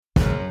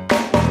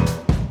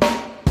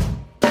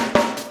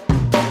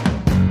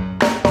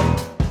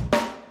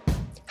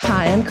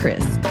am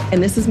Chris,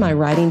 and this is my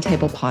Writing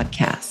Table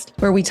podcast,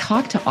 where we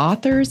talk to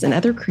authors and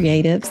other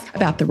creatives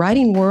about the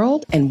writing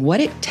world and what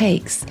it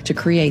takes to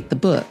create the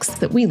books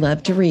that we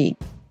love to read.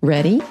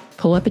 Ready?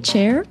 Pull up a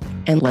chair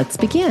and let's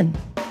begin.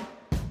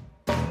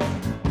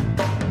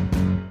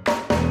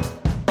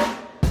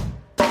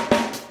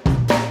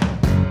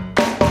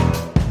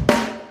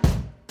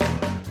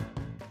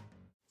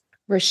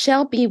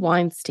 Rochelle B.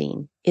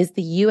 Weinstein is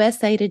the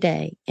USA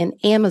Today and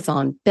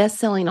Amazon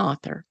best-selling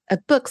author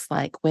of books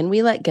like When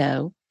We Let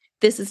Go,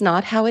 This Is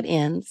Not How It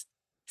Ends,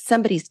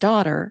 Somebody's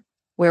Daughter,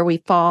 Where We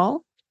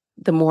Fall,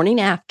 The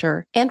Morning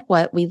After, and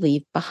What We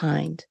Leave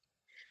Behind.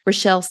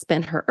 Rochelle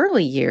spent her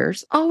early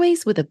years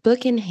always with a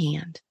book in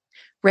hand.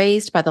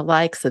 Raised by the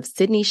likes of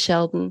Sidney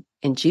Sheldon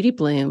and Judy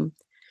Blume,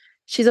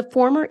 she's a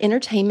former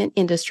entertainment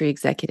industry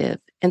executive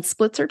and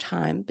splits her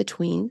time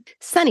between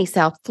sunny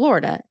South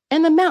Florida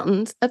and the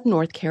mountains of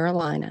North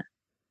Carolina.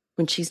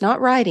 When she's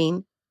not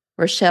writing,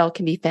 Rochelle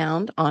can be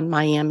found on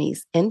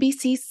Miami's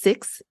NBC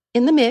 6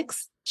 in the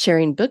Mix,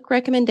 sharing book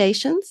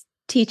recommendations,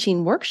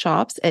 teaching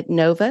workshops at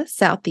Nova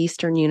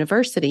Southeastern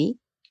University,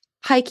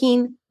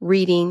 hiking,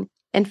 reading,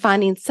 and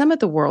finding some of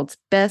the world's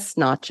best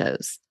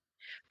nachos.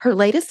 Her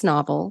latest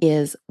novel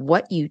is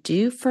What You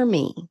Do for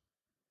Me.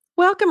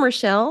 Welcome,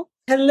 Rochelle.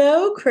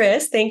 Hello,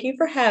 Chris. Thank you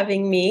for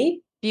having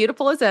me.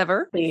 Beautiful as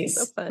ever.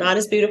 Please. So not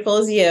as beautiful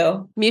as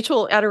you.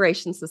 Mutual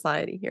Adoration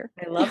Society here.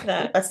 I love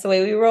that. That's the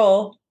way we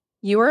roll.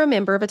 You are a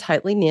member of a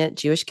tightly knit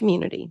Jewish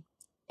community,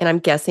 and I'm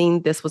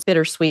guessing this was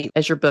bittersweet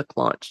as your book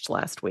launched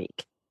last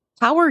week.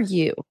 How are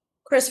you?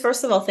 Chris,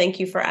 first of all, thank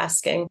you for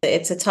asking.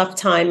 It's a tough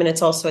time, and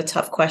it's also a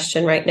tough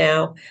question right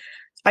now.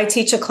 I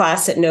teach a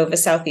class at Nova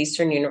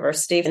Southeastern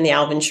University in the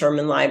Alvin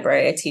Sherman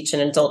Library. I teach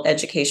an adult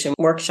education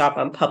workshop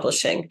on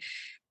publishing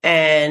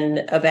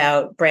and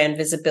about brand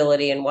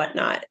visibility and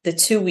whatnot, the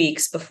 2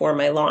 weeks before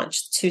my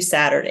launch, 2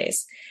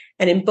 Saturdays.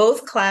 And in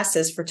both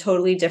classes for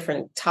totally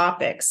different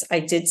topics, I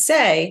did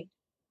say,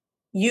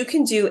 you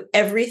can do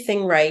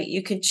everything right.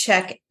 You can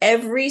check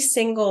every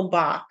single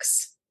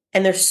box.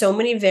 And there's so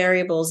many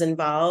variables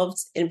involved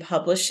in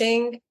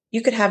publishing.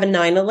 You could have a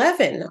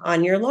 9/11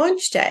 on your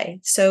launch day.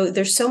 So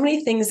there's so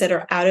many things that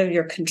are out of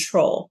your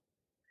control.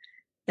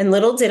 And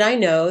little did I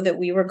know that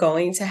we were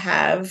going to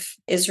have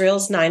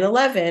Israel's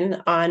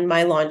 9/11 on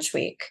my launch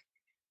week.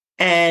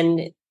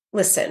 And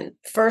listen,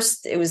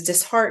 first, it was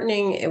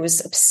disheartening. It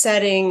was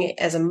upsetting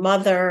as a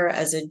mother,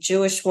 as a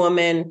Jewish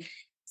woman.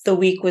 The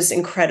week was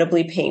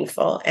incredibly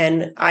painful.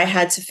 And I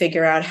had to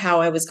figure out how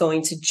I was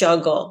going to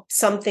juggle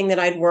something that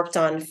I'd worked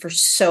on for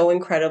so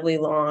incredibly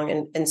long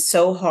and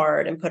so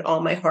hard and put all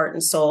my heart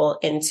and soul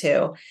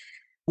into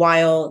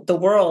while the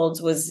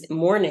world was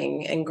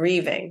mourning and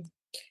grieving.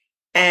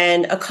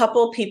 And a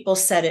couple people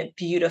said it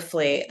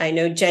beautifully. I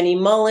know Jenny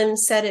Mullen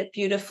said it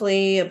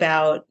beautifully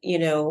about,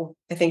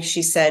 I think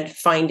she said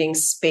finding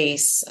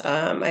space.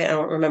 I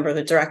don't remember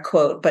the direct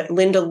quote, but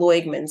Linda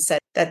Loigman said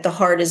that the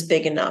heart is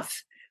big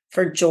enough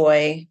for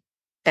joy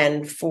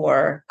and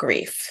for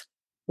grief.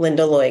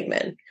 Linda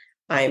Loigman.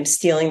 I'm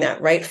stealing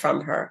that right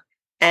from her.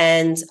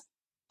 And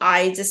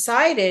I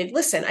decided,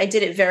 listen, I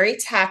did it very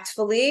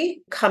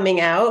tactfully coming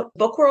out.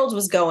 Book World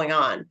was going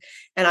on.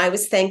 And I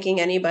was thanking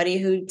anybody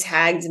who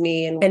tagged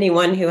me and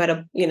anyone who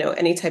had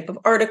any type of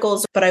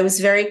articles. But I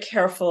was very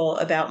careful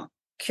about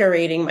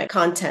curating my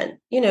content,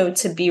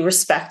 to be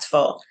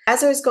respectful.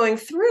 As I was going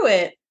through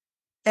it,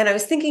 and I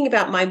was thinking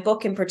about my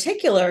book in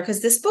particular,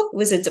 because this book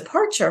was a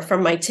departure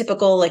from my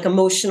typical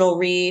emotional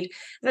read.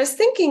 And I was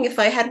thinking if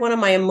I had one of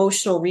my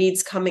emotional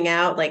reads coming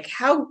out,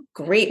 how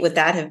great would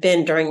that have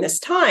been during this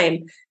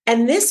time?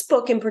 And this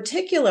book in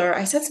particular,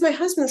 I said to my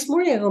husband this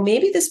morning, I go,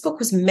 maybe this book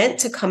was meant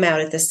to come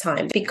out at this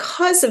time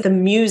because of the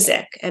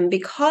music and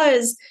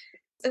because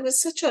it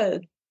was such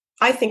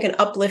I think, an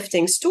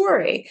uplifting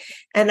story.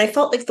 And I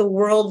felt like the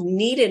world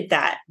needed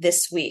that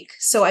this week.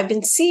 So I've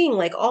been seeing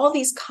all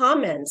these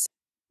comments.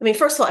 I mean,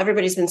 first of all,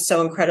 everybody's been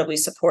so incredibly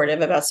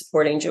supportive about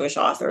supporting Jewish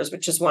authors,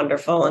 which is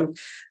wonderful.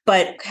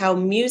 But how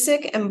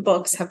music and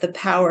books have the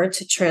power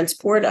to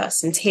transport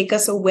us and take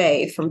us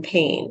away from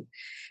pain.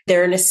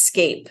 They're an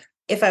escape.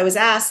 If I was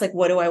asked,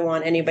 what do I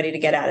want anybody to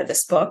get out of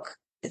this book?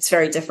 It's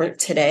very different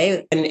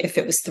today than if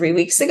it was 3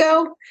 weeks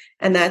ago.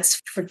 And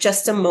that's for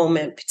just a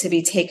moment to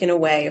be taken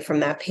away from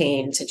that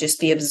pain, to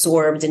just be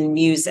absorbed in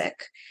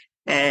music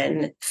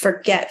and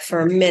forget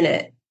for a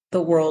minute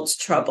the world's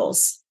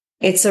troubles.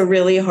 It's a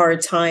really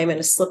hard time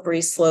and a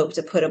slippery slope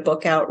to put a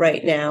book out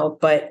right now,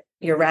 but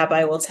your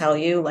rabbi will tell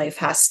you life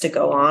has to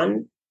go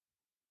on.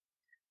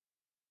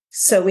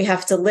 So we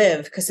have to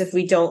live, because if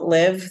we don't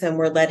live, then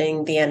we're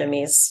letting the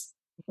enemies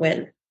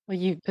win. Well,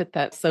 you put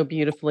that so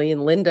beautifully,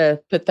 and Linda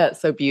put that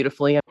so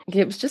beautifully.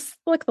 It was just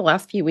the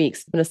last few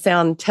weeks. I'm going to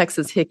sound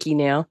Texas hicky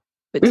now,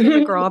 but Tim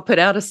McGraw put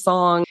out a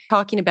song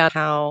talking about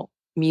how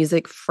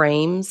music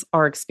frames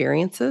our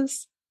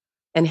experiences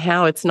and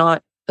how it's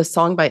not the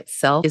song by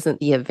itself isn't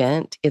the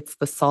event. It's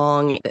the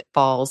song that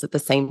falls at the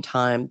same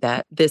time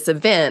that this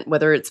event,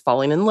 whether it's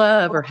falling in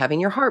love or having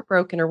your heart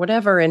broken or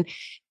whatever. And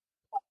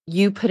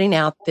you putting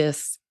out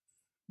this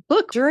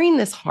book during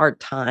this hard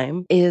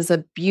time is a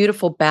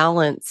beautiful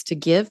balance to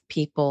give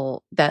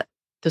people that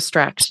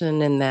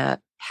distraction and that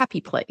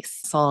happy place.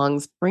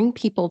 Songs bring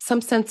people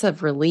some sense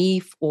of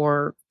relief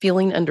or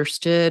feeling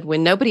understood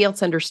when nobody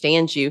else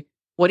understands you.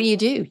 What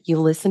do? You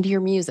listen to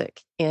your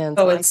music. And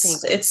Oh, I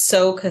think it's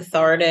so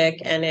cathartic.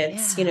 And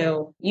it's, yeah.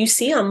 you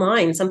see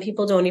online, some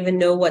people don't even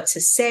know what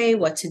to say,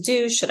 what to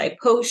do. Should I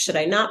post? Should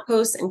I not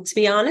post? And to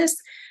be honest,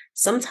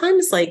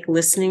 sometimes like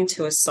listening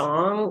to a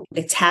song,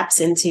 it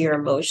taps into your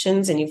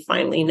emotions and you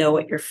finally know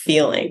what you're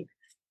feeling.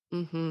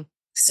 Mm-hmm.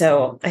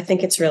 So I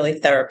think it's really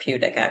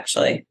therapeutic,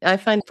 actually. I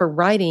find for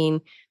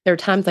writing, there are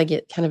times I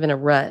get kind of in a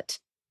rut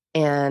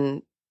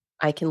and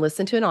I can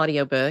listen to an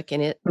audiobook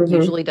and it Mm-hmm.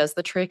 usually does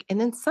the trick.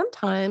 And then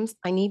sometimes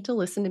I need to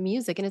listen to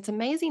music. And it's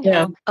amazing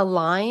Yeah. how a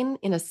line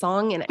in a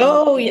song and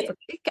Oh, yeah.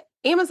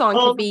 Amazon could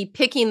All, be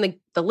picking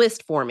the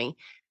list for me.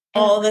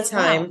 And I'm all like, the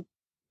wow, time.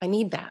 I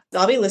need that.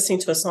 I'll be listening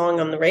to a song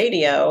on the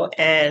radio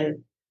and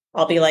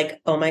I'll be like,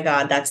 oh my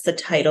God, that's the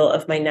title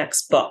of my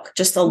next book,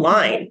 just a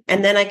line.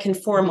 And then I can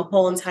form a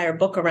whole entire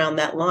book around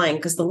that line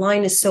because the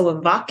line is so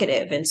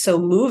evocative and so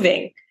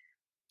moving.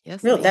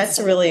 Yes, Real, it that's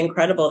is. really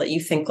incredible that you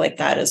think like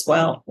that as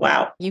well.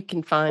 Wow. You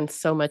can find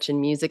so much in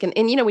music. And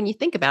when you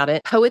think about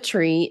it,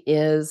 poetry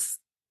is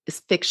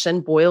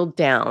fiction boiled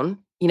down.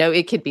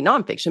 It could be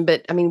nonfiction,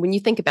 but I mean, when you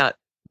think about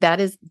that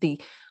is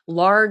the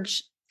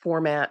large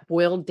format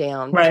boiled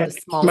down to the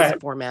Right. smallest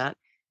Right. format.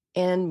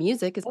 And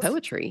music is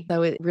poetry.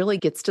 So it really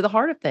gets to the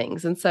heart of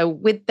things. And so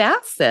with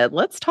that said,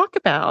 let's talk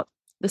about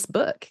this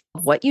book,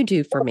 What You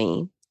Do for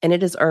Me. And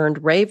it has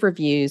earned rave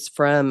reviews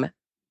from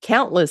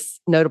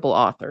countless notable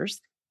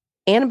authors.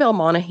 Annabelle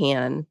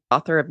Monaghan,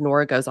 author of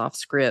Nora Goes Off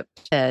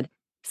Script, said,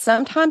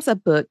 sometimes a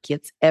book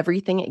gets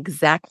everything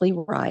exactly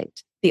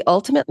right. The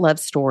ultimate love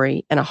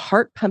story and a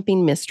heart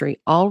pumping mystery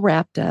all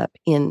wrapped up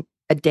in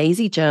a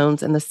Daisy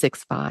Jones and the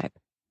 6-5.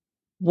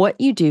 What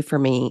You Do for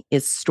Me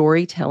is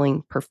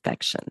storytelling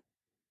perfection.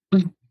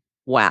 Mhm.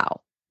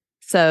 Wow.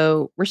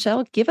 So,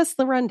 Rochelle, give us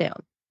the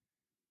rundown.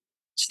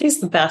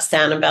 She's the best,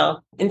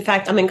 Annabelle. In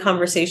fact, I'm in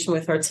conversation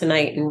with her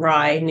tonight in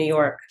Rye, New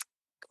York.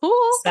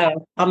 Cool.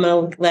 So I'm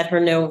going to let her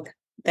know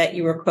that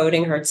you were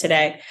quoting her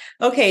today.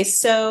 Okay,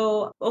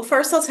 so, well,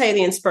 first I'll tell you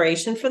the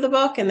inspiration for the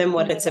book and then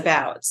what it's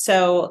about.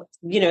 So,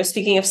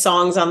 speaking of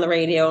songs on the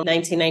radio,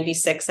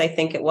 1996, I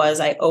think it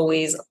was, I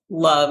always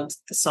loved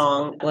the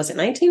song. Was it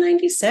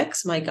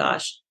 1996? My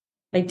gosh,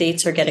 my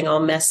dates are getting all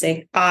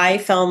messy. I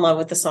fell in love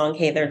with the song,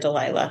 Hey There,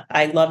 Delilah.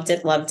 I loved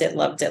it, loved it,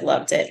 loved it,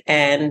 loved it,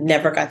 and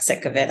never got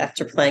sick of it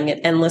after playing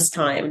it endless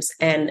times.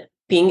 And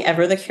being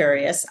ever the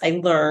curious, I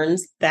learned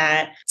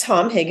that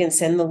Tom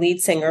Higginson, the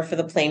lead singer for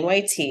the Plain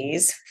White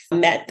T's,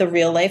 met the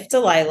real life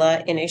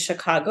Delilah in a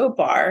Chicago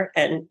bar.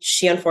 And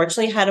she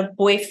unfortunately had a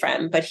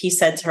boyfriend, but he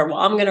said to her, well,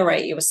 I'm going to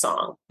write you a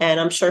song. And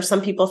I'm sure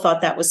some people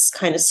thought that was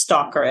kind of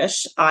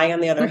stalkerish. I,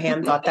 on the other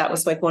hand, thought that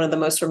was like one of the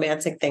most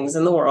romantic things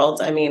in the world.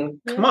 I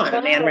mean, come on,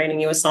 a man writing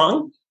you a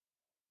song.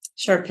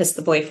 Sure pissed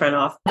the boyfriend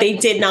off. They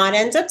did not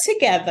end up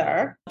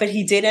together, but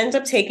he did end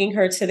up taking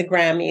her to the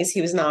Grammys.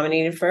 He was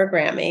nominated for a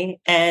Grammy.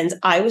 And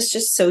I was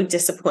just so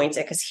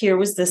disappointed because here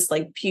was this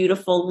like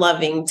beautiful,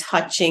 loving,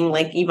 touching,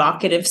 like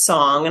evocative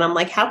song. And I'm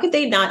like, how could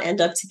they not end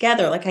up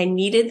together? Like I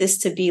needed this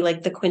to be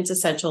like the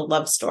quintessential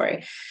love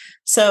story.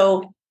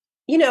 So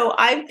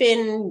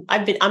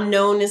I'm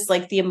known as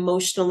like the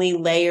emotionally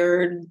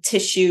layered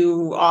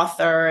tissue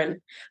author.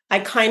 And I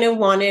kind of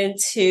wanted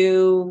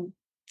to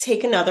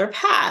take another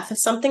path,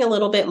 something a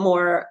little bit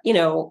more,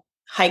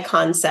 high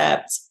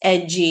concept,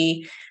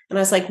 edgy. And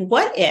I was like,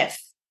 what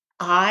if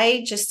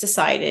I just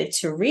decided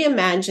to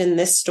reimagine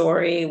this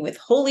story with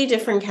wholly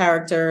different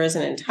characters,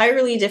 an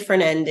entirely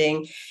different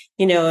ending,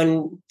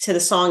 and to the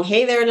song,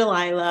 Hey There,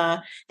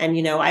 Delilah.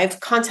 And, I have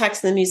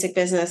contacts in the music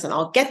business and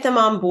I'll get them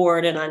on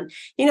board. And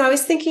I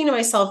was thinking to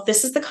myself,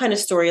 this is the kind of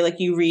story like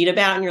you read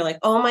about and you're like,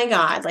 oh my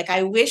God, like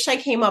I wish I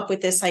came up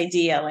with this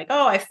idea. Like,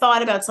 oh, I've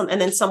thought about something and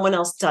then someone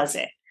else does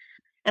it.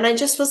 And I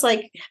just was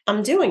like,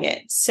 I'm doing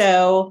it.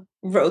 So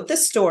wrote the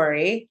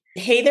story.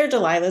 Hey There,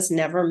 Delilah's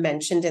never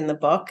mentioned in the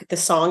book. The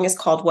song is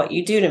called What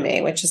You Do to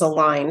Me, which is a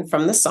line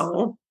from the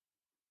song.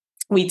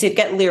 We did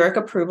get lyric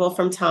approval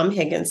from Tom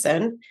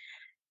Higginson.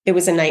 It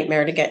was a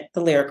nightmare to get the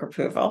lyric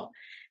approval.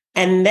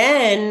 And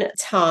then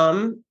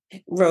Tom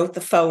wrote the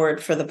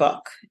foreword for the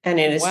book. And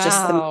it is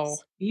just the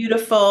most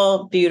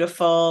beautiful,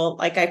 beautiful.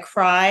 Like I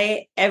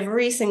cry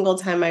every single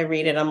time I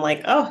read it. I'm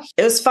like, oh,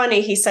 it was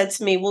funny. He said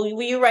to me, well,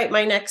 will you write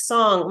my next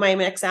song, my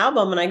next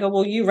album? And I go,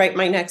 will you write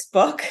my next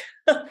book?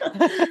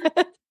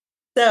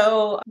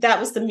 So that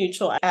was the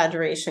Mutual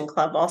Adoration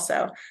Club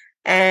also.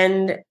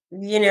 And,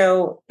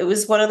 it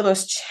was one of the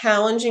most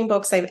challenging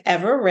books I've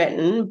ever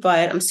written,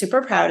 but I'm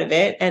super proud of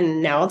it.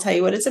 And now I'll tell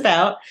you what it's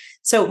about.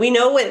 So we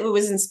know what it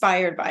was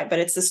inspired by, but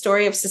it's the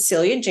story of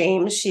Cecilia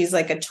James. She's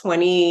like a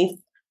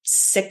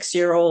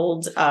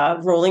 26-year-old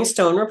Rolling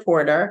Stone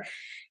reporter.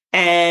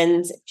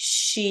 And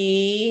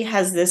she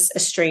has this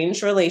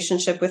estranged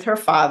relationship with her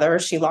father.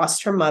 She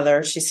lost her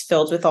mother. She's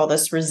filled with all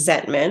this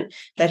resentment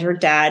that her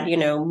dad,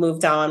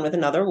 moved on with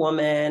another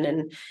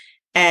woman.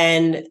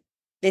 And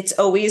it's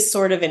always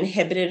sort of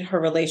inhibited her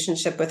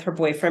relationship with her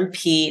boyfriend,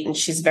 Pete, and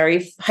she's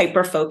very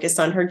hyper focused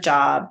on her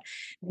job.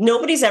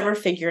 Nobody's ever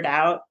figured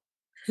out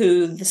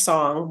who the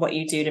song What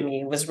You Do to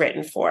Me was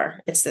written for.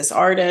 It's this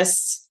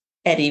artist,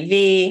 Eddie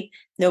V.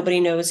 Nobody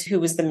knows who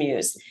was the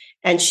muse.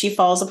 And she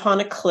falls upon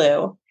a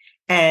clue,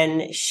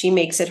 and she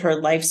makes it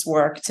her life's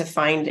work to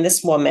find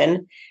this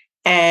woman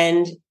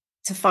and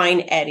to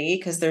find Eddie,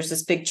 because there's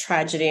this big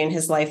tragedy in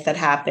his life that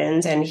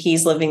happened, and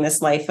he's living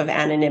this life of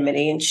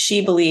anonymity. And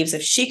she believes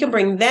if she can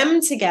bring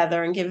them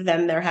together and give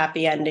them their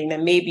happy ending,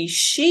 then maybe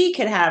she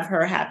could have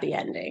her happy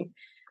ending.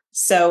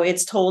 So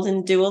it's told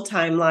in dual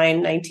timeline,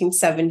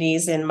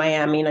 1970s in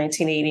Miami,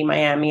 1980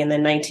 Miami, and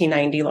then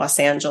 1990 Los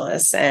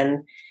Angeles. And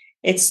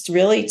it's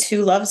really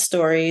two love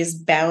stories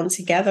bound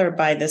together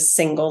by this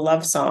single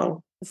love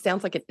song. It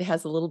sounds like it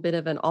has a little bit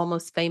of an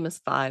Almost Famous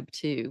vibe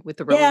too with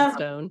the Rolling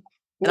Stone.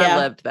 And I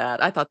loved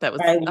that. I thought that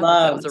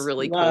was a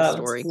really cool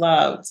story.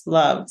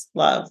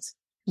 Loved.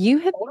 You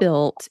have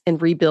built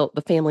and rebuilt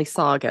the family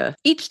saga,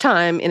 each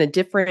time in a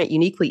different,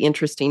 uniquely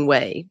interesting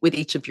way with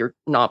each of your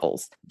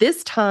novels.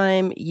 This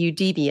time you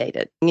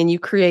deviated and you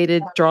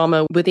created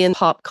drama within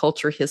pop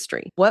culture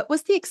history. What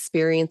was the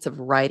experience of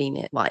writing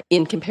it like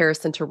in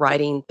comparison to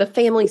writing the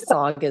family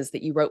sagas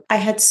that you wrote? I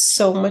had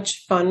so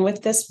much fun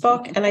with this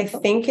book. And I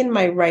think in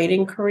my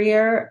writing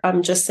career,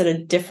 I'm just at a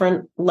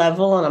different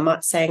level. And I'm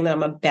not saying that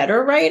I'm a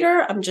better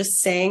writer. I'm just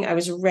saying I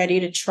was ready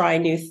to try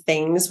new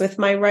things with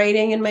my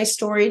writing and my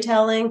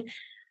storytelling.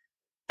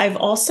 I've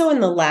also,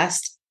 in the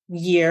last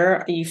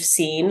year, you've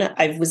seen,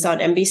 I was on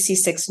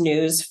NBC6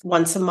 News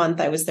once a month.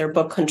 I was their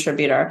book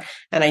contributor,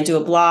 and I do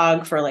a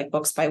blog for like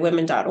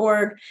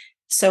booksbywomen.org.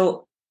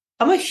 So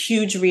I'm a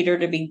huge reader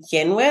to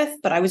begin with,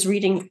 but I was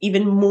reading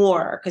even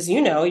more because,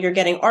 you're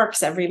getting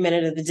arcs every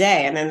minute of the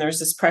day. And then there's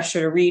this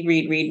pressure to read.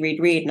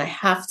 And I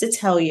have to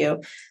tell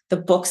you, the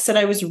books that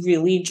I was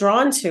really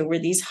drawn to were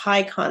these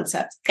high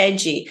concept,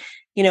 edgy.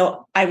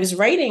 I was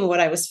writing what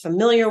I was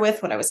familiar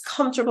with, what I was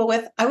comfortable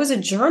with. I was a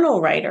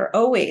journal writer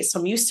always. So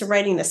I'm used to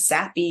writing the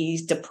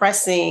sappy,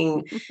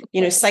 depressing,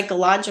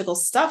 psychological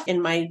stuff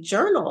in my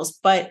journals.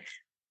 But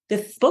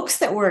the books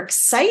that were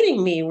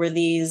exciting me were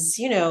these,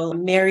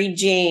 Mary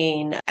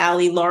Jane,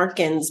 Allie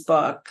Larkin's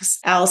books,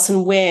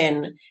 Allison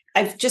Wynne.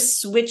 I've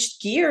just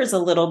switched gears a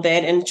little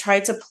bit and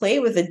tried to play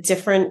with a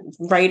different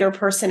writer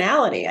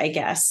personality, I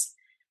guess.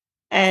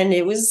 And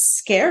it was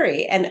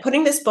scary. And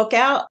putting this book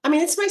out,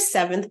 it's my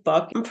 7th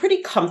book. I'm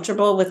pretty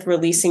comfortable with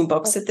releasing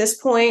books at this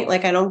point.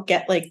 Like, I don't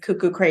get like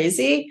cuckoo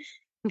crazy.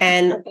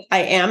 And I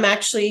am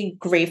actually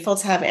grateful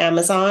to have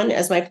Amazon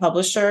as my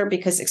publisher,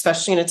 because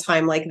especially in a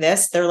time like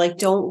this, they're like,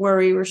 don't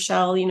worry,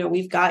 Rochelle,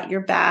 we've got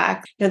your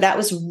back. That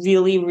was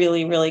really,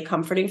 really, really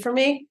comforting for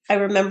me. I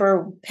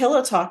remember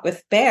Pillow Talk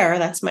with Bear,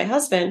 that's my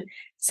husband,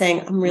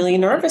 saying, I'm really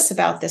nervous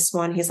about this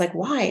one. He's like,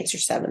 why? It's your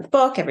 7th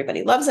book.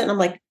 Everybody loves it. And I'm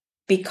like,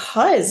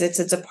 because it's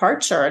a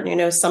departure.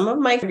 And, some of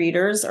my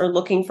readers are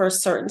looking for a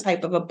certain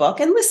type of a book.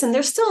 And listen,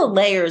 there's still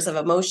layers of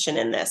emotion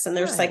in this, and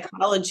there's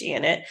psychology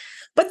in it,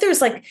 but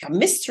there's like a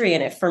mystery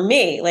in it for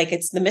me. Like,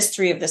 it's the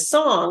mystery of the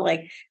song.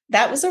 Like,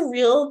 that was a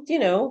real,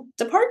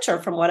 departure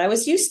from what I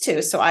was used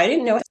to. So I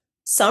didn't know.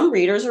 Some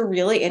readers are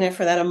really in it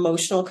for that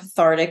emotional,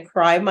 cathartic,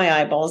 cry my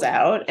eyeballs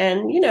out.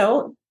 And,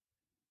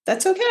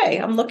 that's okay.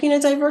 I'm looking to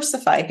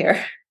diversify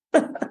here.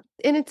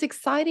 And it's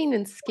exciting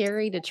and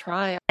scary to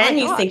try. And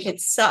you think it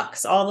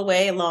sucks all the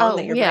way along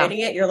that you're writing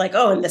it. You're like,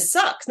 oh, and this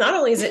sucks. Not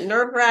only is it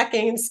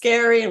nerve-wracking and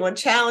scary and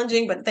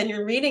challenging, but then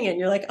you're reading it and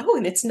you're like, oh,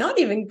 and it's not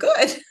even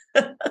good.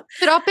 But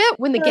I'll bet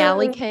when the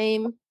galley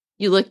came,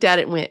 you looked at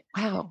it and went,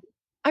 wow,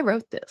 I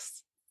wrote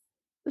this.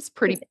 It's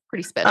pretty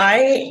special.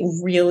 I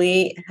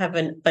really have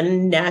an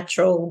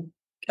unnatural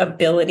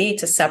ability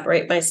to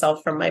separate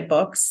myself from my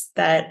books,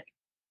 that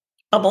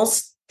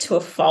almost to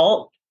a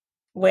fault.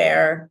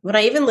 Where when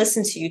I even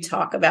listen to you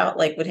talk about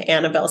like what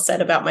Annabelle said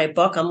about my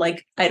book, I'm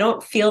like, I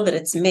don't feel that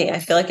it's me. I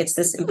feel like it's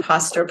this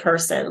imposter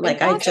person.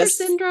 Like imposter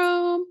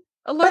syndrome.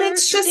 Alert, but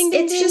it's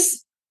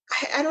just,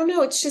 I don't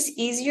know. It's just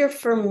easier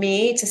for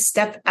me to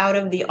step out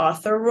of the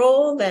author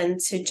role than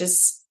to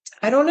just,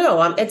 I don't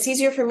know. It's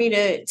easier for me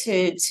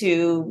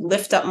to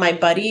lift up my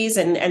buddies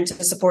and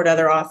to support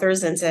other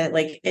authors, and to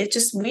like, it's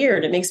just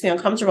weird. It makes me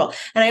uncomfortable.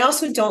 And I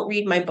also don't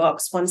read my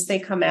books once they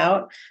come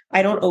out.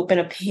 I don't open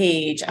a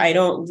page. I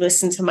don't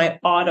listen to my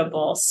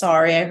Audible.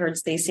 Sorry, I heard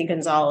Stacey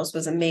Gonzalez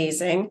was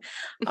amazing.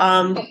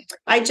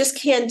 I just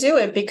can't do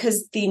it,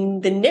 because the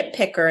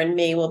nitpicker in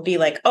me will be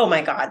like, oh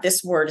my God,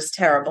 this word is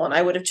terrible. And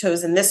I would have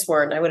chosen this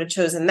word, and I would have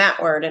chosen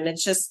that word. And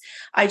it's just,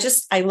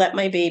 I let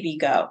my baby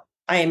go.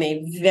 I am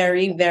a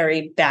very,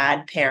 very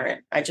bad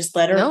parent. I just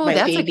let her. No,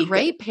 that's a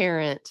great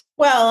parent.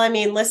 Well,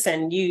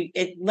 listen,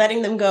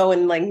 letting them go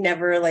and like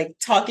never like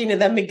talking to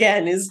them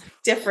again is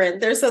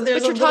different. But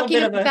you're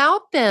talking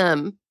about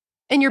them,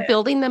 and you're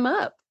building them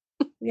up.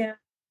 Yeah.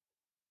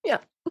 Yeah.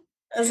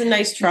 That was a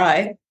nice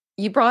try.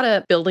 You brought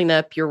up building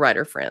up your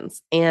writer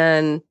friends,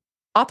 and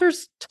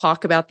authors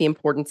talk about the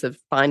importance of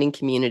finding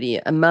community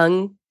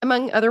among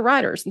other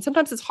writers. And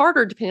sometimes it's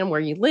harder depending on where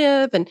you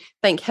live, and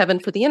thank heaven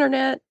for the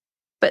internet.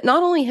 But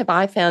not only have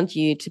I found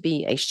you to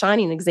be a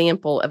shining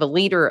example of a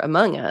leader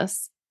among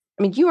us,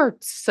 I mean, you are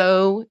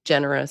so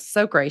generous,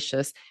 so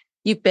gracious.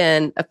 You've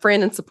been a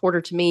friend and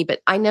supporter to me,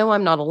 but I know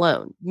I'm not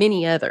alone,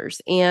 many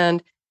others.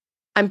 And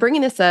I'm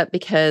bringing this up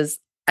because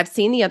I've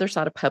seen the other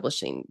side of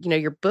publishing.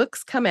 Your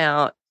books come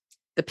out,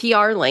 the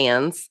PR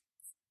lands.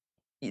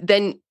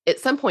 Then at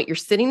some point, you're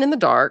sitting in the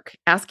dark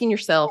asking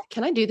yourself,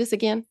 can I do this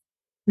again?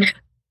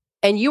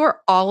 And you are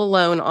all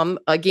alone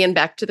again,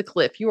 back to the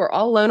cliff. You are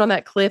all alone on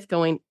that cliff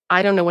going,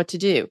 I don't know what to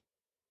do.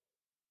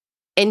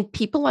 And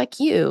people like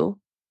you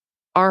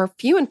are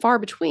few and far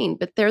between,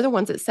 but they're the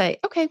ones that say,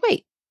 okay,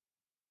 wait,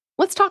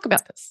 let's talk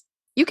about this.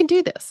 You can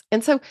do this.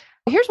 And so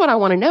here's what I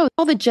want to know.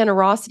 All the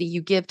generosity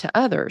you give to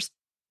others,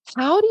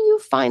 how do you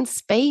find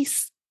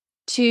space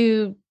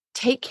to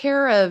take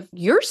care of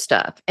your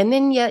stuff? And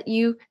then yet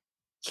you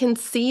can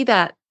see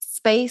that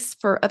space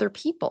for other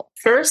people.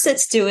 First,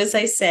 it's do as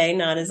I say,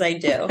 not as I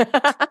do.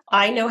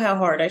 I know how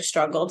hard I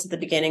struggled at the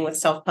beginning with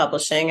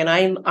self-publishing, and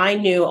I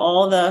knew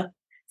all the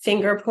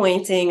finger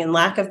pointing and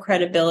lack of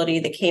credibility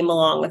that came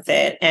along with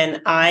it.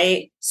 And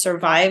I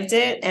survived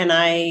it, and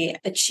I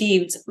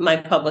achieved my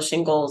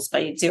publishing goals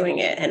by doing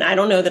it. And I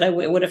don't know that it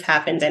would have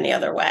happened any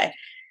other way.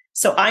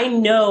 So I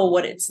know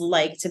what it's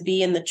like to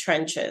be in the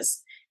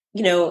trenches.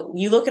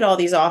 You look at all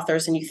these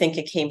authors and you think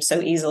it came so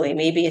easily.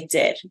 Maybe it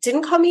did. It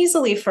didn't come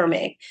easily for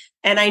me.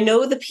 And I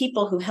know the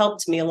people who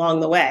helped me along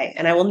the way,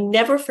 and I will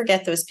never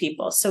forget those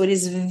people. So it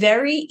is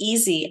very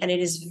easy and it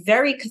is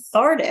very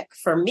cathartic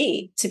for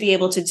me to be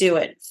able to do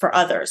it for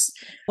others.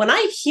 When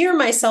I hear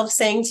myself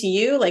saying to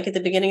you, like at the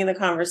beginning of the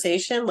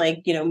conversation,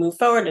 like, move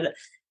forward,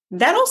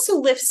 that also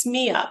lifts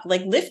me up,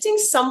 like lifting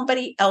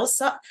somebody else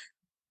up.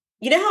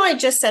 You know how I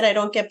just said I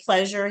don't get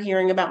pleasure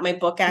hearing about my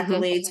book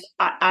accolades?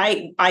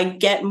 Mm-hmm. I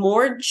get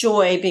more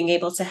joy being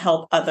able to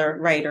help other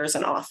writers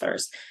and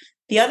authors.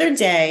 The other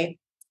day,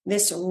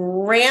 this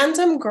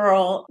random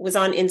girl was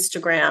on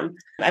Instagram.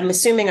 I'm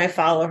assuming I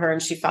follow her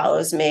and she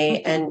follows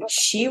me. And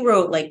she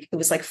wrote it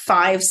was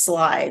 5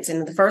 slides.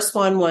 And the first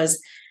one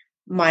was,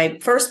 my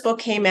first book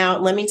came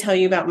out. Let me tell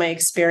you about my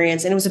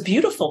experience. And it was a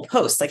beautiful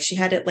post. Like she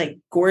had it like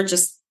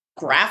gorgeous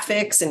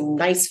graphics and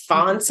nice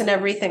fonts and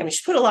everything. I mean,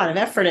 she put a lot of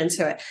effort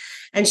into it.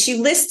 And she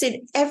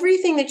listed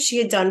everything that she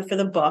had done for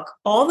the book,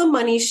 all the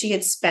money she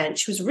had spent.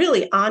 She was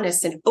really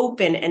honest and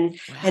open and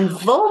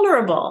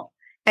vulnerable.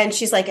 And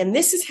she's like, and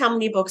this is how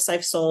many books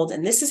I've sold.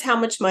 And this is how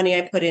much money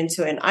I put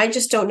into it. And I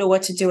just don't know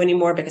what to do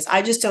anymore because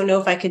I just don't know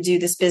if I could do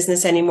this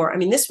business anymore. I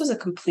mean, this was a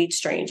complete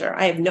stranger.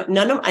 I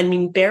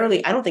have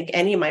barely, I don't think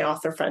any of my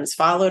author friends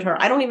followed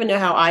her. I don't even know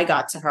how I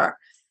got to her.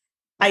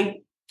 I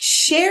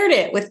shared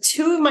it with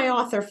 2 of my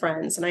author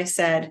friends. And I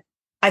said,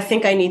 I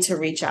think I need to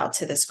reach out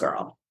to this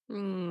girl.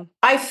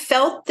 I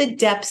felt the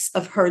depths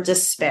of her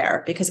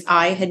despair because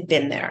I had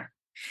been there.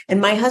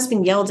 And my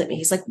husband yelled at me.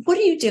 He's like, what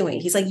are you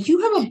doing? He's like, you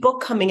have a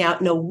book coming out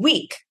in a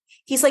week.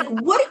 He's like,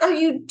 what are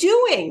you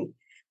doing?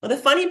 Well, the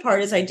funny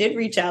part is I did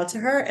reach out to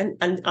her and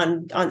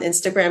on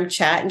Instagram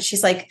chat. And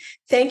she's like,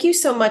 thank you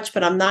so much,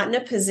 but I'm not in a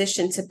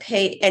position to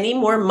pay any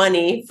more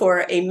money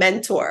for a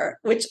mentor,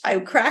 which I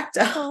cracked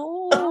up.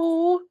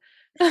 Oh,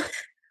 and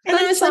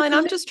I was like,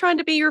 I'm just trying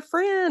to be your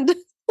friend.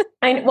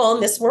 Well,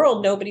 in this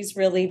world, nobody's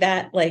really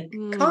that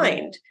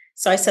kind.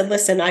 So I said,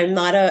 listen, I'm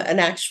not an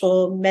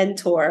actual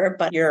mentor,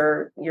 but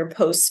your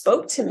post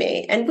spoke to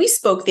me. And we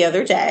spoke the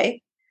other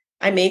day.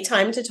 I made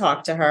time to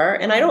talk to her,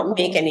 and I don't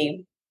make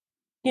any,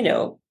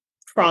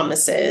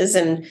 promises.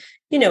 And,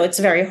 it's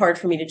very hard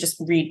for me to just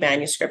read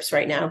manuscripts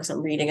right now because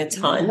I'm reading a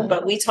ton. Yeah.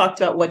 But we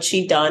talked about what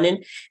she'd done.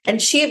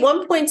 And she at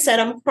one point said,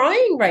 I'm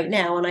crying right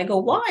now. And I go,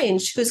 why?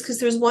 And she goes, because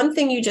there's one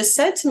thing you just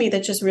said to me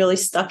that just really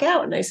stuck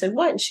out. And I said,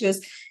 what? And she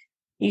goes,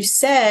 you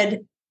said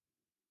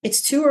it's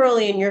too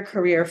early in your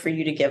career for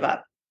you to give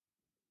up.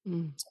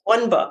 It's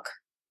 1 book.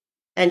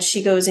 And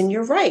she goes, and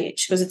you're right.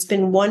 She goes, it's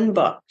been 1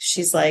 book.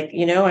 She's like,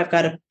 I've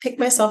got to pick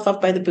myself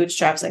up by the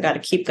bootstraps. I got to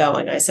keep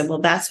going. I said, well,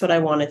 that's what I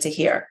wanted to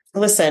hear.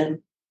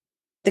 Listen,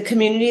 the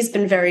community has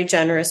been very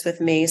generous with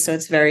me, so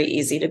it's very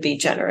easy to be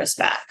generous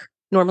back.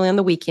 Normally on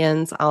the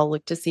weekends, I'll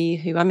look to see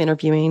who I'm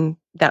interviewing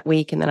that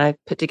week. And then I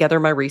put together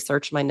my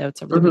research, my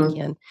notes over the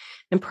weekend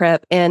and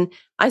prep. And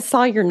I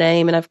saw your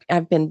name, and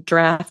I've been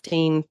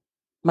drafting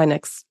my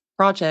next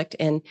project.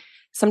 And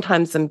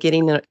sometimes I'm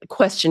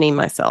questioning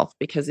myself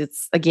because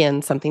it's,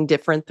 again, something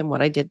different than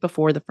what I did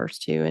before the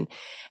first 2.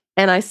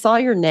 And I saw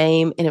your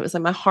name, and it was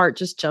like my heart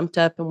just jumped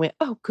up and went,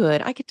 oh,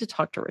 good. I get to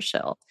talk to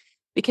Rochelle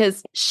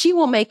because she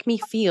will make me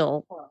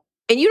feel,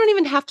 and you don't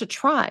even have to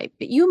try,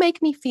 but you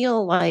make me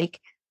feel like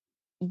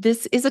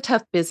this is a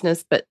tough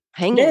business, but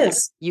hang in there.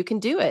 You can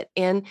do it.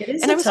 And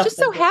I was just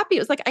so happy. It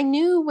was like, I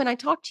knew when I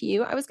talked to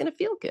you, I was going to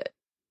feel good.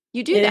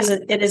 You do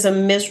that. It is a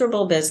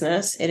miserable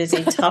business. It is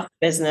a tough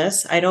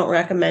business. I don't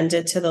recommend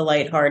it to the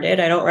lighthearted.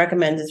 I don't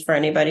recommend it for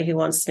anybody who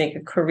wants to make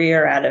a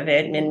career out of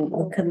it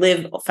and could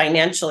live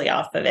financially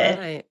off of it.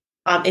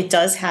 Right. It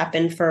does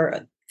happen for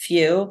a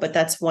few, but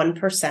that's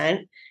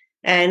 1%.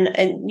 And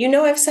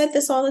I've said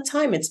this all the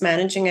time. It's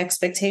managing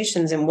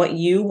expectations and what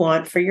you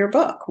want for your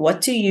book.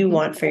 What do you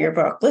want for your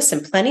book?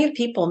 Listen, plenty of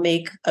people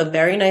make a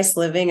very nice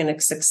living and a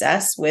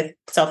success with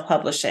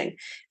self-publishing.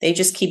 They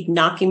just keep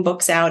knocking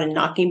books out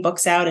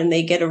and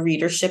they get a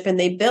readership and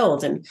they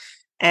build. And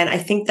I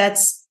think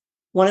that's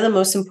one of the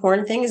most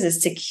important things is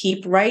to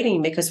keep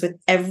writing, because with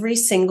every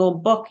single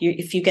book,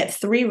 if you get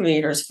 3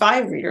 readers,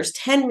 5 readers,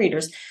 10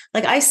 readers,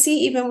 like I see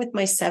even with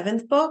my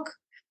 7th book,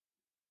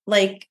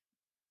 like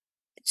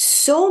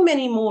so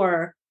many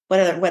more,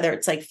 whether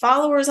it's like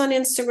followers on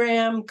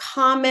Instagram,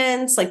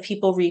 comments, like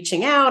people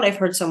reaching out. I've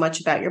heard so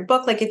much about your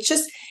book. Like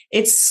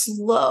it's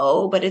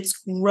slow, but it's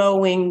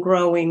growing.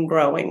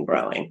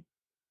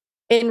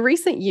 In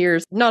recent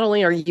years, not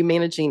only are you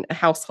managing a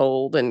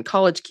household and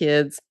college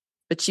kids,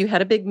 but you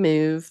had a big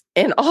move.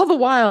 And all the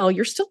while,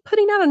 you're still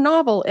putting out a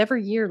novel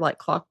every year like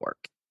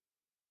clockwork.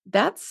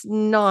 That's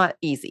not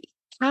easy.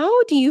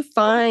 How do you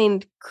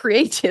find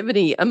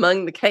creativity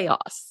among the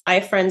chaos? I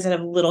have friends that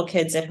have little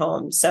kids at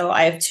home. So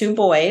I have 2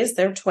 boys.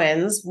 They're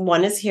twins.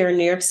 One is here in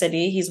New York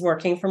City. He's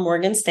working for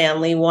Morgan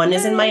Stanley. One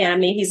is in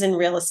Miami. He's in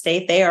real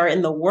estate. They are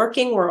in the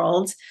working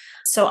world.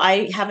 So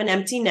I have an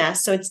empty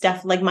nest. So it's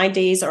definitely like my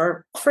days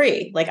are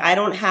free. Like I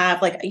don't have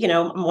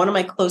one of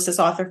my closest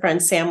author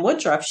friends, Sam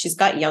Woodruff, she's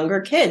got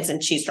younger kids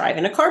and she's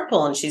driving a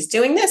carpool and she's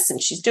doing this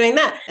and she's doing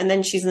that. And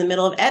then she's in the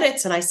middle of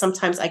edits. And I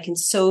can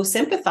so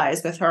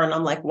sympathize with her. And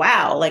I'm like,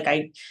 wow, like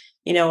I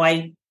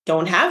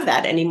don't have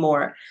that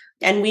anymore.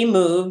 And we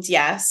moved,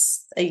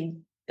 yes,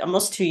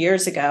 almost 2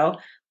 years ago,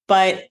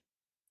 but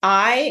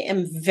I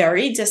am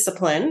very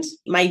disciplined.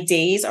 My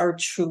days are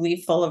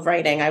truly full of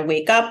writing. I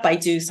wake up, I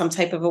do some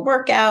type of a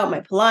workout,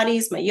 my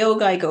Pilates, my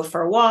yoga, I go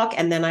for a walk,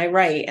 and then I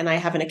write. And I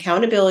have an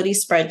accountability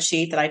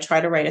spreadsheet that I try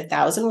to write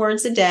 1,000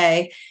 words a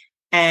day.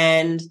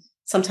 And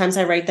sometimes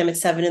I write them at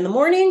 7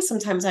 a.m.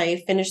 Sometimes I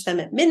finish them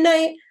at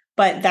midnight.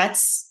 But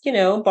that's,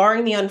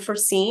 barring the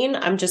unforeseen,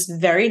 I'm just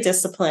very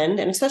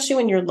disciplined. And especially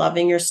when you're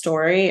loving your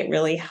story, it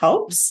really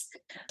helps.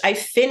 I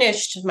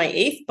finished my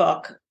 8th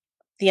book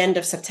the end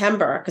of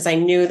September because I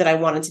knew that I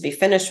wanted to be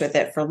finished with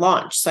it for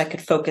launch so I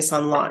could focus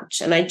on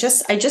launch. And I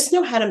just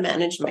know how to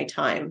manage my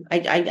time. I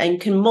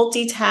can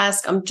multitask.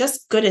 I'm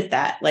just good at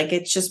that. Like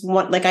it's just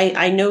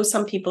I know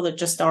some people that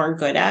just aren't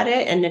good at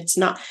it, and it's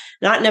not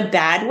in a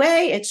bad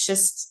way. It's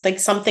just like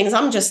some things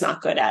I'm just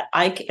not good at.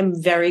 I am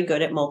very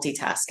good at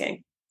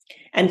multitasking.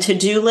 And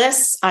to-do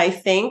lists, I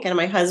think, and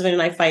my husband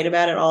and I fight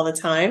about it all the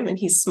time, and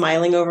he's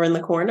smiling over in the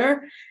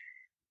corner.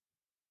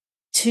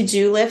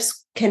 To-do lists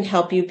can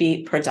help you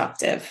be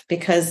productive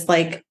because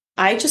like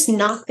I just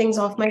knock things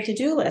off my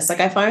to-do list. Like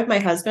I find with my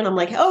husband, I'm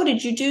like, oh,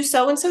 did you do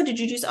so-and-so? Did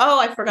you do, oh,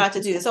 I forgot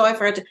to do this. Oh, I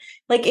forgot to,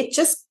 like, it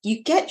just,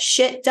 you get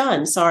shit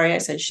done. Sorry, I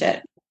said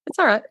shit. It's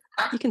all right.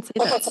 You can say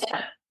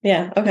that.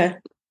 Yeah. Okay.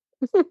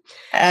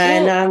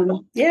 And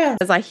yeah.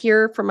 As I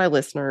hear from my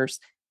listeners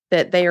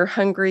that they are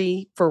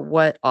hungry for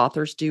what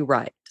authors do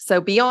right. So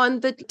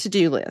beyond the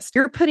to-do list,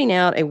 you're putting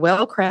out a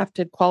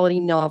well-crafted quality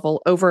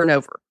novel over and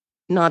over.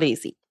 Not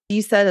easy. Do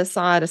you set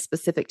aside a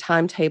specific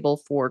timetable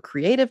for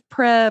creative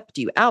prep?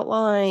 Do you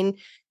outline?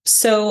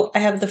 So I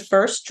have the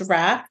first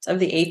draft of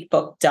the 8th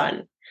book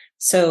done.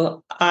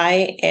 So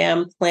I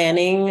am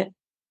planning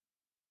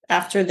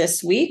after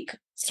this week,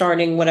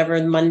 starting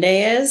whatever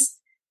Monday is,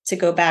 to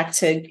go back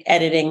to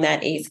editing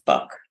that 8th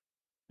book.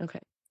 Okay.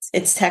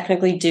 It's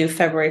technically due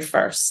February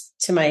 1st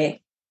to my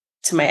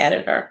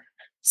editor.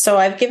 So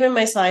I've given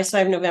myself, so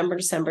I have November,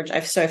 December, I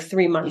have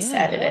 3 months to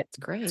edit it. That's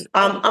great.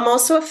 I'm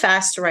also a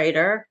fast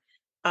writer.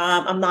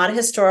 I'm not a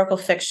historical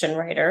fiction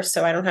writer,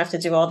 so I don't have to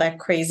do all that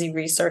crazy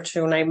research.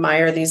 And I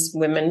admire these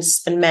women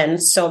and men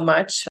so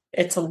much.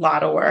 It's a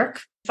lot of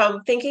work. If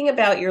I'm thinking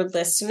about your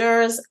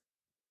listeners,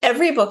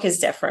 every book is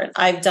different.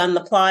 I've done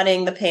the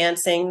plotting, the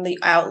pantsing, the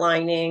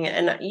outlining,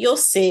 and you'll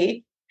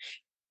see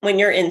when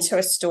you're into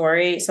a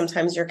story,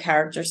 sometimes your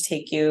characters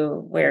take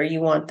you where you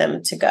want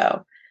them to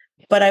go.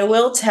 But I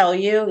will tell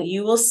you,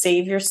 you will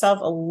save yourself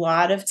a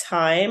lot of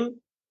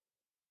time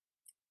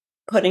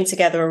putting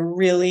together a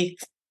really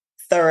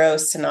thorough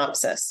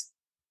synopsis.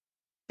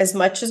 As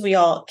much as we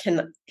all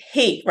can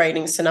hate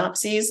writing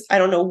synopses, I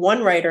don't know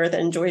one writer that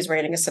enjoys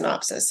writing a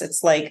synopsis.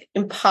 It's like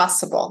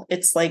impossible.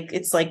 It's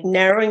like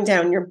narrowing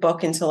down your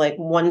book into like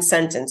one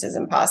sentence is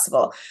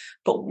impossible.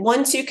 But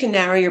once you can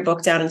narrow your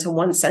book down into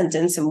one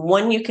sentence, and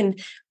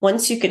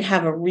once you can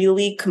have a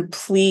really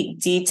complete,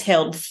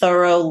 detailed,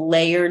 thorough,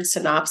 layered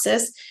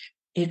synopsis,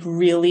 it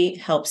really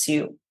helps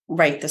you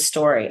write the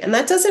story. And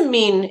that doesn't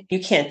mean you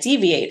can't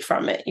deviate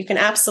from it. You can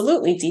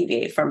absolutely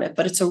deviate from it,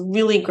 but it's a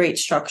really great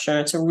structure.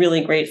 It's a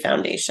really great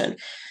foundation.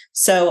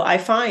 So I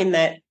find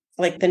that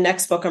like the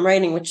next book I'm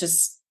writing, which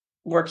is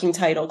working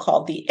title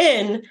called The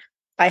Inn,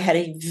 I had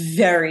a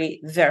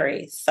very,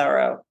 very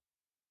thorough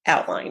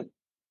outline.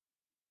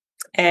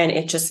 And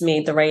it just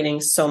made the writing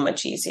so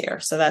much easier.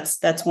 So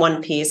that's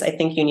one piece. I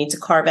think you need to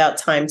carve out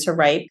time to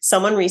write.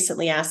 Someone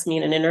recently asked me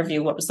in an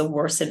interview, what was the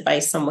worst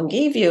advice someone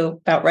gave you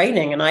about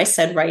writing? And I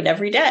said, write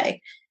every day.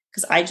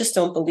 Because I just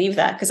don't believe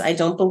that. Because I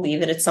don't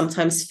believe that it's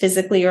sometimes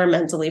physically or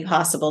mentally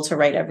possible to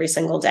write every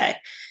single day.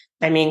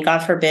 I mean, God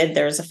forbid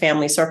there's a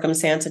family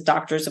circumstance, a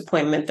doctor's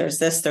appointment, there's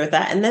this, there's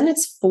that, and then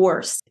it's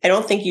forced. I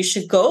don't think you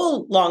should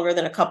go longer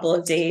than a couple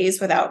of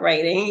days without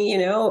writing,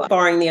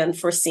 barring the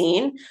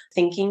unforeseen.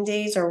 Thinking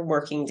days or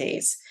working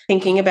days.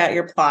 Thinking about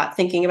your plot,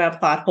 thinking about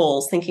plot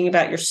holes, thinking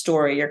about your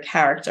story, your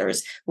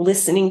characters,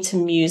 listening to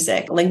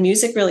music. Like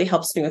music really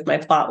helps me with my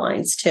plot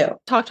lines too.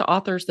 Talk to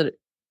authors that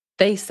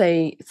they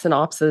say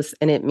synopsis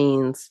and it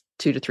means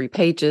 2 to 3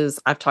 pages.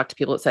 I've talked to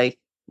people that say,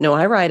 no,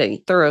 I write a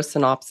thorough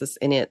synopsis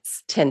and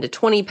it's 10 to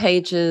 20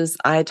 pages.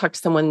 I talked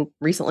to someone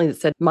recently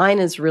that said, mine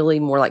is really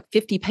more like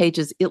 50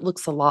 pages. It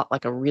looks a lot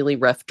like a really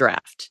rough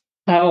draft.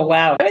 Oh,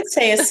 wow. I would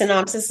say a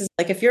synopsis is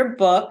like if your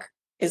book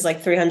is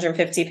like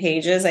 350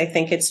 pages, I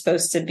think it's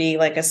supposed to be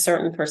like a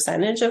certain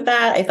percentage of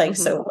that. I think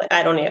so.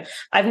 I don't know.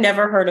 I've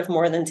never heard of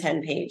more than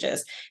 10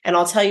 pages. And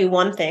I'll tell you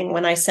one thing,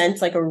 when I sent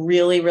like a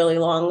really, really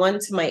long one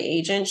to my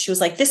agent, she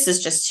was like, this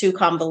is just too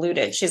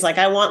convoluted. She's like,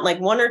 I want like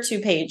 1 or 2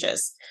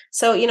 pages.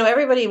 So,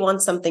 everybody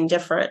wants something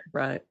different.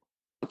 Right.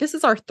 This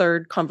is our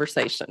third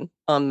conversation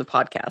on the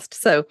podcast.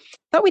 So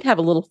thought we'd have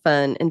a little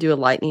fun and do a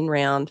lightning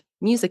round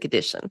music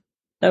edition.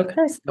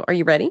 Okay. So are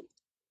you ready?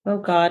 Oh,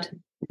 God.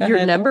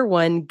 Your number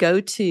one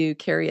go-to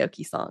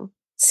karaoke song.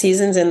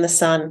 Seasons in the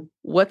Sun.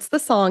 What's the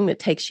song that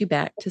takes you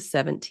back to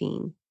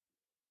 17?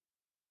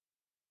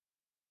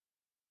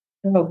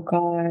 Oh,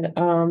 God.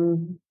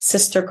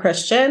 Sister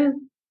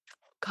Christian.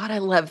 God, I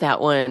love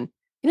that one.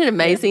 Isn't it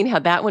amazing how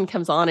that one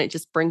comes on? It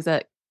just brings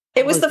up.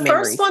 It was the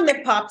first one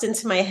that popped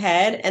into my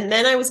head. And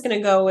then I was going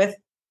to go with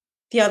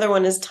the other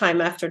one is Time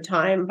After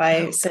Time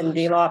by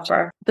Cyndi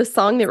Lauper. The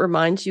song that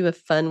reminds you of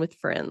fun with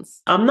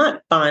friends. I'm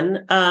not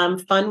fun.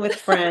 Fun with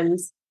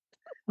friends.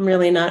 I'm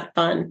really not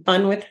fun.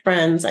 Fun with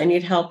friends. I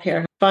need help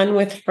here. Fun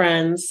with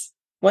friends.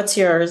 What's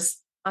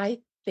yours? I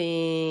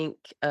think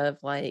of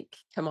like,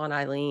 Come On,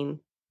 Eileen.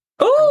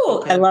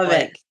 Oh, I love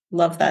it.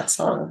 Love that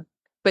song.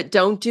 But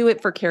don't do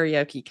it for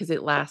karaoke because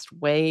it lasts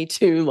way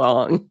too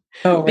long.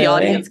 Oh, really? The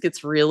audience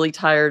gets really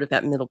tired of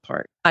that middle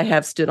part. I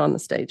have stood on the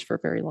stage for a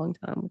very long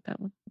time with that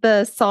one.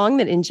 The song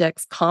that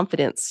injects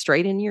confidence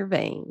straight in your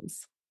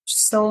veins.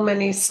 So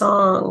many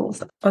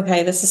songs.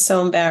 Okay, this is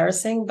so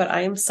embarrassing, but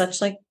I am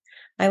such like,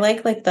 I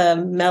like the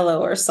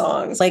mellower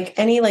songs, like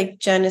any like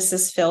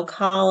Genesis, Phil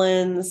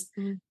Collins,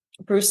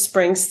 Bruce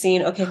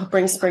Springsteen. Okay,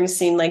 Bruce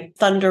Springsteen, like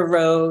Thunder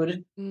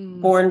Road,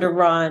 Born to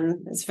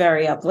Run. It's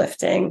very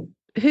uplifting.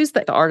 Who's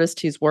the artist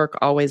whose work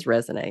always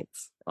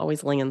resonates,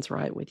 always lands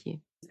right with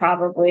you?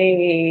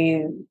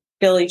 Probably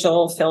Billy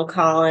Joel, Phil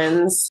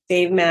Collins,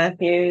 Dave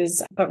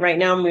Matthews. But right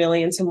now I'm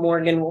really into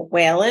Morgan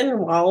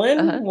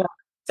Wallen.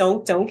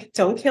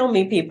 Don't kill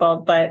me, people.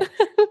 But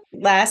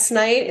Last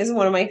Night is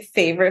one of my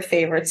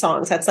favorite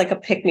songs. That's like a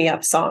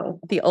pick-me-up song.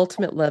 The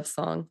ultimate love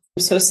song.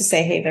 I'm supposed to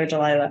say, hey there,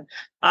 Delilah.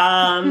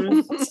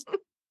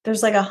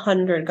 There's like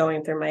 100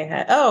 going through my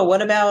head. Oh,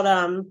 what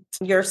about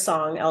your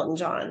song, Elton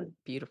John?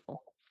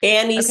 Beautiful.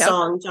 Annie's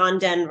song, John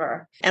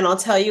Denver. And I'll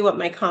tell you what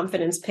my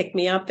confidence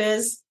pick-me-up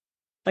is.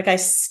 Like I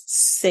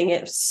sing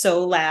it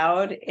so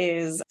loud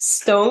is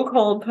Stone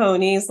Cold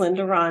Ponies,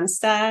 Linda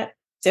Ronstadt,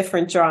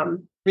 Different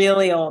Drum.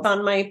 Really old.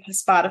 On my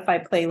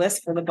Spotify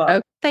playlist for the book.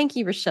 Oh, thank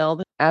you,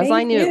 Rochelle. As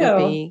I knew it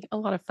would be a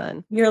lot of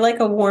fun. You're like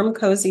a warm,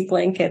 cozy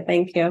blanket.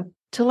 Thank you.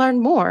 To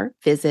learn more,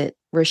 visit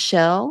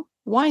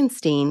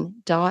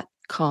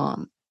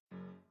RochelleWeinstein.com.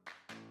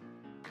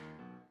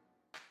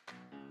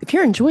 If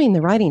you're enjoying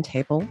the writing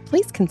table,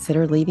 please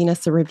consider leaving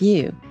us a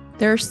review.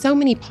 There are so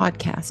many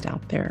podcasts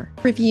out there.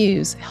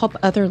 Reviews help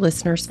other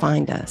listeners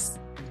find us.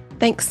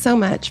 Thanks so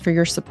much for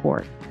your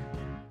support.